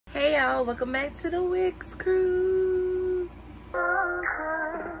y'all, welcome back to the Wicks Crew.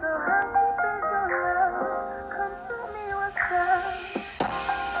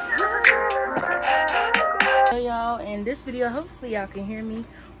 So y'all, in this video, hopefully y'all can hear me.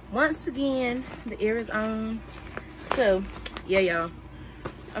 Once again, the air is on. So yeah, y'all,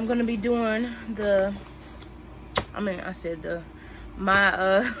 I'm gonna be doing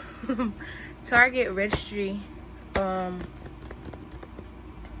my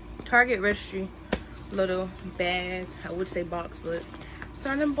Target registry little bag, I would say box, but it's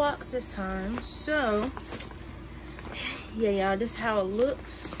not in box this time. So yeah, y'all, this is how it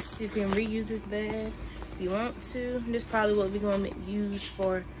looks. You can reuse this bag if you want to. This is probably what we're gonna use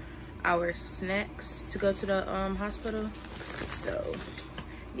for our snacks to go to the hospital. So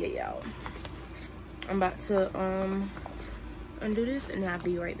yeah, y'all, I'm about to undo this and I'll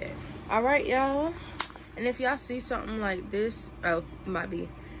be right back. All right, y'all, and if y'all see something like this, oh, it might be,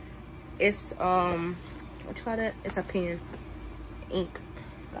 it's what you call that, it's a pen, ink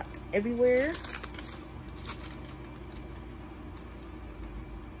got everywhere.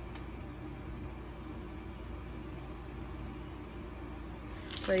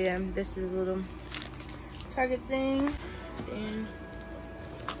 So yeah, this is a little Target thing. And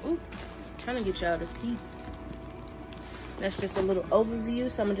ooh, trying to get y'all to see. That's just a little overview.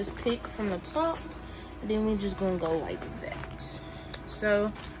 So I'm gonna just pick from the top, and then we're just gonna go like that.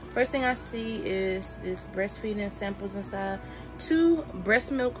 So first thing I see is this breastfeeding samples inside, 2 breast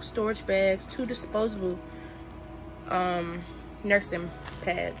milk storage bags, 2 disposable nursing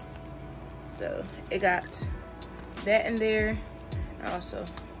pads. So it got that in there. Also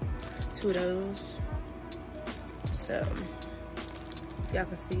 2 of those. So y'all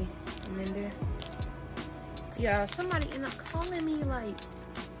can see them in there. Yeah, somebody ended up calling me like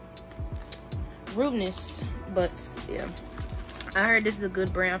rudeness, but yeah, I heard this is a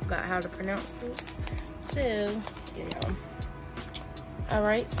good brand. I forgot how to pronounce this. So yeah, y'all. All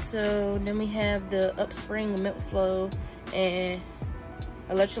right, so then we have the Upspring Milk Flow and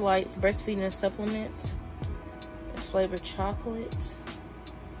electrolytes breastfeeding supplements. It's flavored chocolate.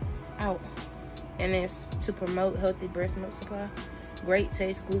 Ow. And it's to promote healthy breast milk supply. Great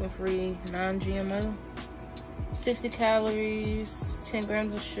taste, gluten-free, non-GMO. 60 calories, 10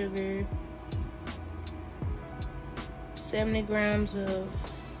 grams of sugar, 70 grams of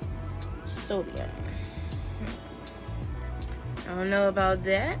sodium. I don't know about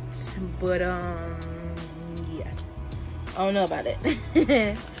that, but yeah, I don't know about it.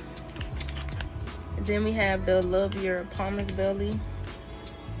 Then we have the Love Your Palmer's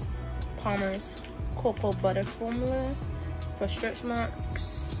Cocoa Butter Formula for stretch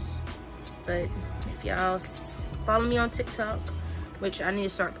marks. But if y'all follow me on TikTok, which I need to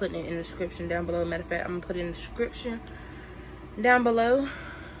start putting it in the description down below. Matter of fact, I'm gonna put it in the description down below.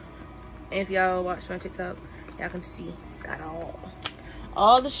 And if y'all watch my TikTok, y'all can see got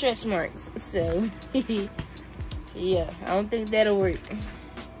all the stretch marks. So yeah, I don't think that'll work.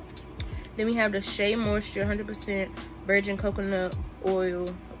 Then we have the Shea Moisture 100% virgin coconut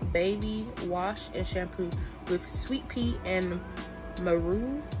oil baby wash and shampoo with sweet pea and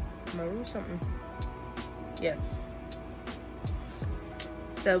maru something. Yeah.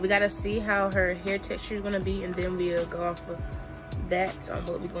 So we gotta see how her hair texture is gonna be, and then we'll go off of that on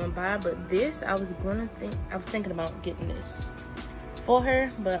what we're gonna buy. But this, I was thinking about getting this for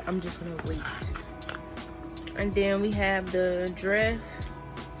her, but I'm just gonna wait. And then we have the Dress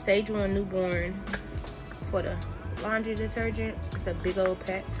Stage 1 Newborn for the laundry detergent. It's a big old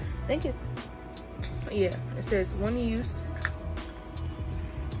pack. I think it's, yeah, it says 1 use.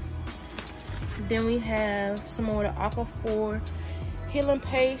 Then we have some more of the Aqua 4 Healing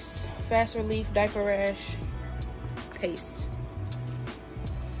Paste Fast Relief Diaper Rash Paste.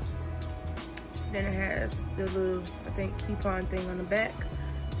 Then it has the little, I think, coupon thing on the back.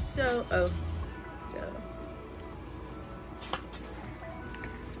 So,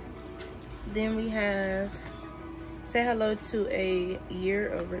 then we have say hello to a year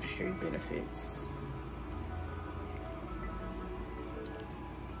of registry benefits.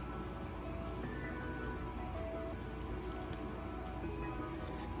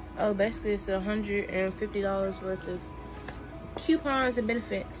 Oh, basically it's $150 worth of coupons and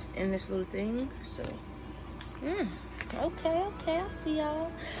benefits in this little thing. So okay, I see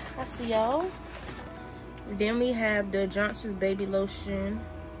y'all. Then we have the Johnson's Baby Lotion.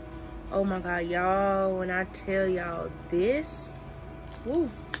 Oh my god, y'all, when I tell y'all this, woo,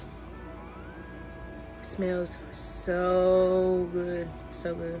 smells so good,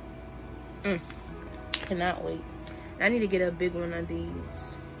 so good. Cannot wait. I need to get a big one of these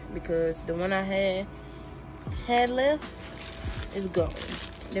because the one I had left is gone.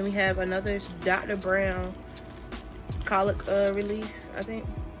 Then we have another Dr. Brown colic relief, I think,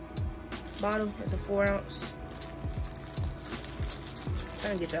 bottle. It's a 4 ounce.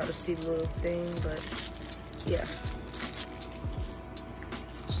 Trying to get y'all to see the little thing, but yeah.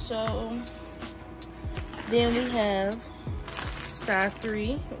 So then we have size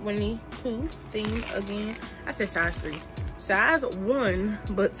 3 Winnie Pooh thing again. I said size 3. Size 1,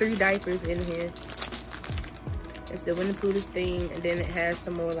 but 3 diapers in here. It's the Winnie Pooh thing, and then it has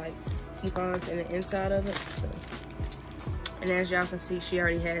some more like coupons in the inside of it. So, and as y'all can see, she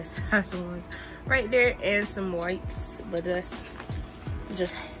already has size 1s right there, and some wipes, but that's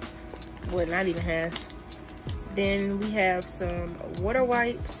just, well, not even half. Then we have some water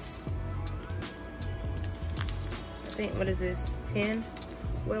wipes. I think, what is this, 10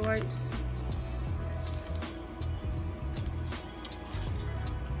 water wipes.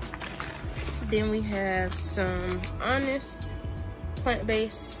 Then we have some Honest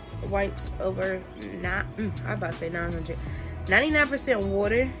plant-based wipes over I'm about to say 900. 99%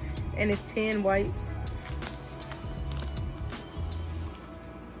 water, and it's 10 wipes.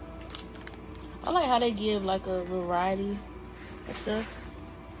 I like how they give like a variety of stuff.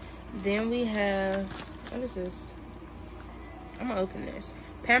 Then we have, what is this? I'm gonna open this.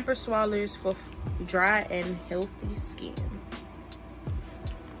 Pamper Swallers for dry and healthy skin.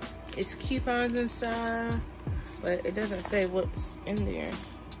 It's coupons inside, but it doesn't say what's in there.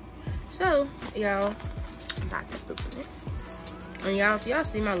 So, y'all, I'm about to open it. And y'all, if y'all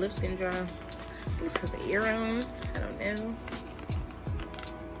see my lips getting dry, it's because the ear on. I don't know.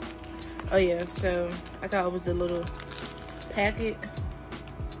 Oh yeah, so I thought it was the little packet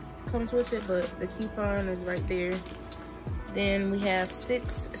comes with it, but the coupon is right there. Then we have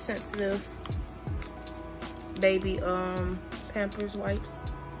 6 sensitive baby Pampers wipes.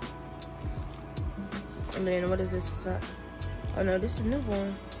 And then what is this? Oh no, this is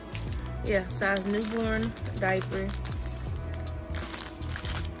newborn. Yeah, size newborn diaper.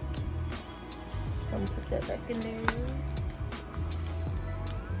 So I'm gonna put that back in there.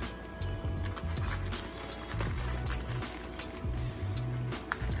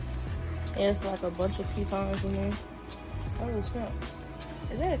 And it's like a bunch of coupons in there. Oh snap.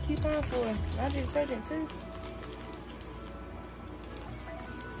 Is that a coupon for laundry detergent too?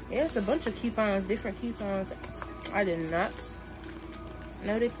 Yeah, it's a bunch of coupons, different coupons. I did not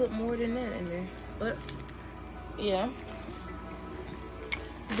know they put more than that in there, but yeah.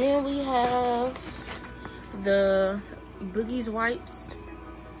 Then we have the Boogies wipes.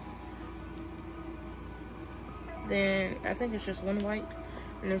 Then I think it's just 1 wipe,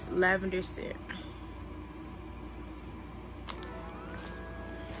 and it's lavender scent.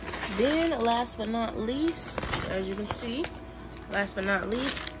 Then last but not least, as you can see, last but not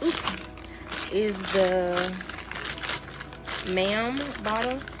least, is the Ma'am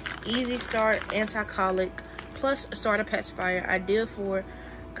bottle. Easy Start Anti-Colic plus Starter Pacifier. Ideal for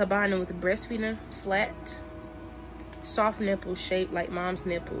combining with breastfeeding, flat, soft nipple shaped like mom's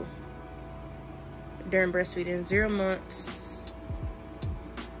nipple during breastfeeding. 0 months.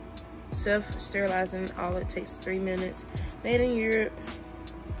 Self-sterilizing. All it takes is 3 minutes. Made in Europe.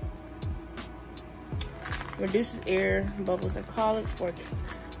 Reduces air bubbles and colic for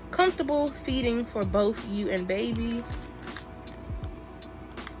comfortable feeding for both you and baby.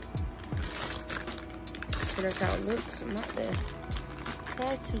 So that's how it looks. I'm not gonna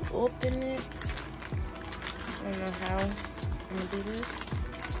try to open it. I don't know how I'm gonna do this.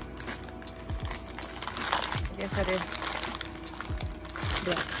 I guess I did.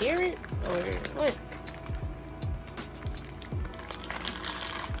 Do I tear it or what?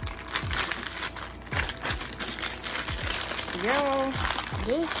 Y'all,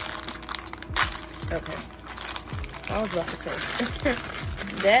 this, okay, I was about to say,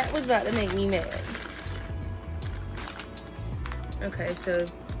 that was about to make me mad. Okay, so,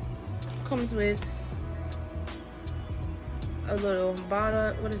 comes with a little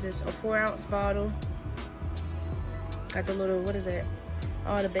bottle, what is this, a 4 ounce bottle. Got the little, what is that,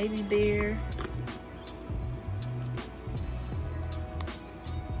 oh, the baby bear.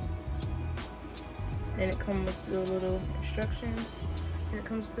 Then it comes with the little instructions. And it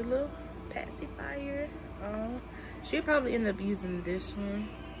comes with the little pacifier. She'll probably end up using this one.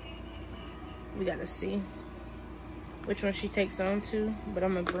 We gotta see which one she takes on to. But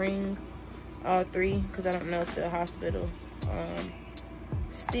I'm gonna bring all 3 because I don't know if the hospital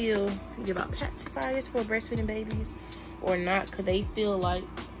still give out pacifiers for breastfeeding babies or not. Because they feel like,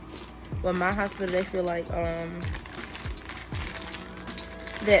 well, my hospital, they feel like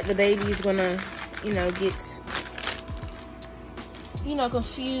that the baby is gonna, you know, get, you know,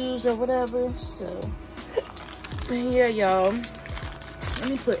 confused or whatever. So yeah, y'all, Let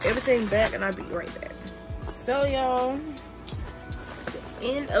me put everything back and I'll be right back. So y'all, it's the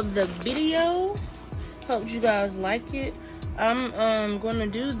end of the video. Hope you guys like it. I'm gonna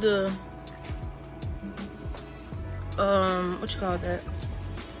do the what you call that?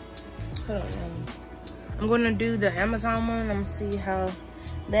 Hold on. I'm gonna do the Amazon one. I'm gonna see how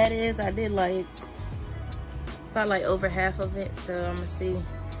that is. I did like about like over half of it, so I'm gonna see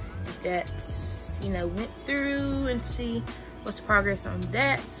if that's, you know, went through and see what's the progress on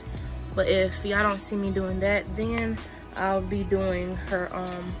that. But if y'all don't see me doing that, then I'll be doing her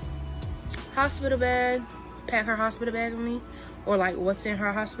hospital bag, pack her hospital bag with me, or like what's in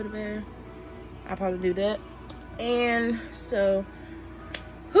her hospital bag. I'll probably do that. And so,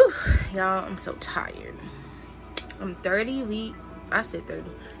 whew, y'all, I'm so tired. I'm 33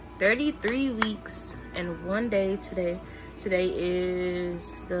 weeks and 1 day today. Today is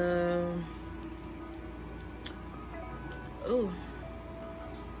the, I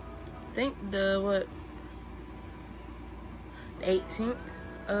think the 18th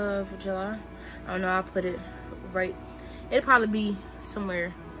of July. I don't know, I'll put it right, it'll probably be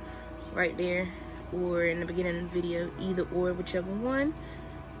somewhere right there or in the beginning of the video, either or, whichever one.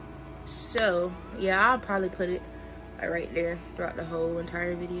 So yeah, I'll probably put it right there throughout the whole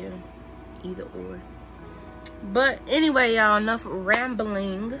entire video, either or. But anyway, y'all, enough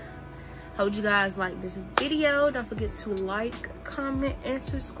rambling. Hope you guys like this video. Don't forget to like, comment, and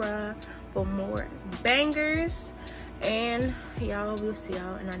subscribe for more bangers. And y'all, we'll see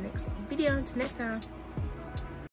y'all in our next video. Until next time.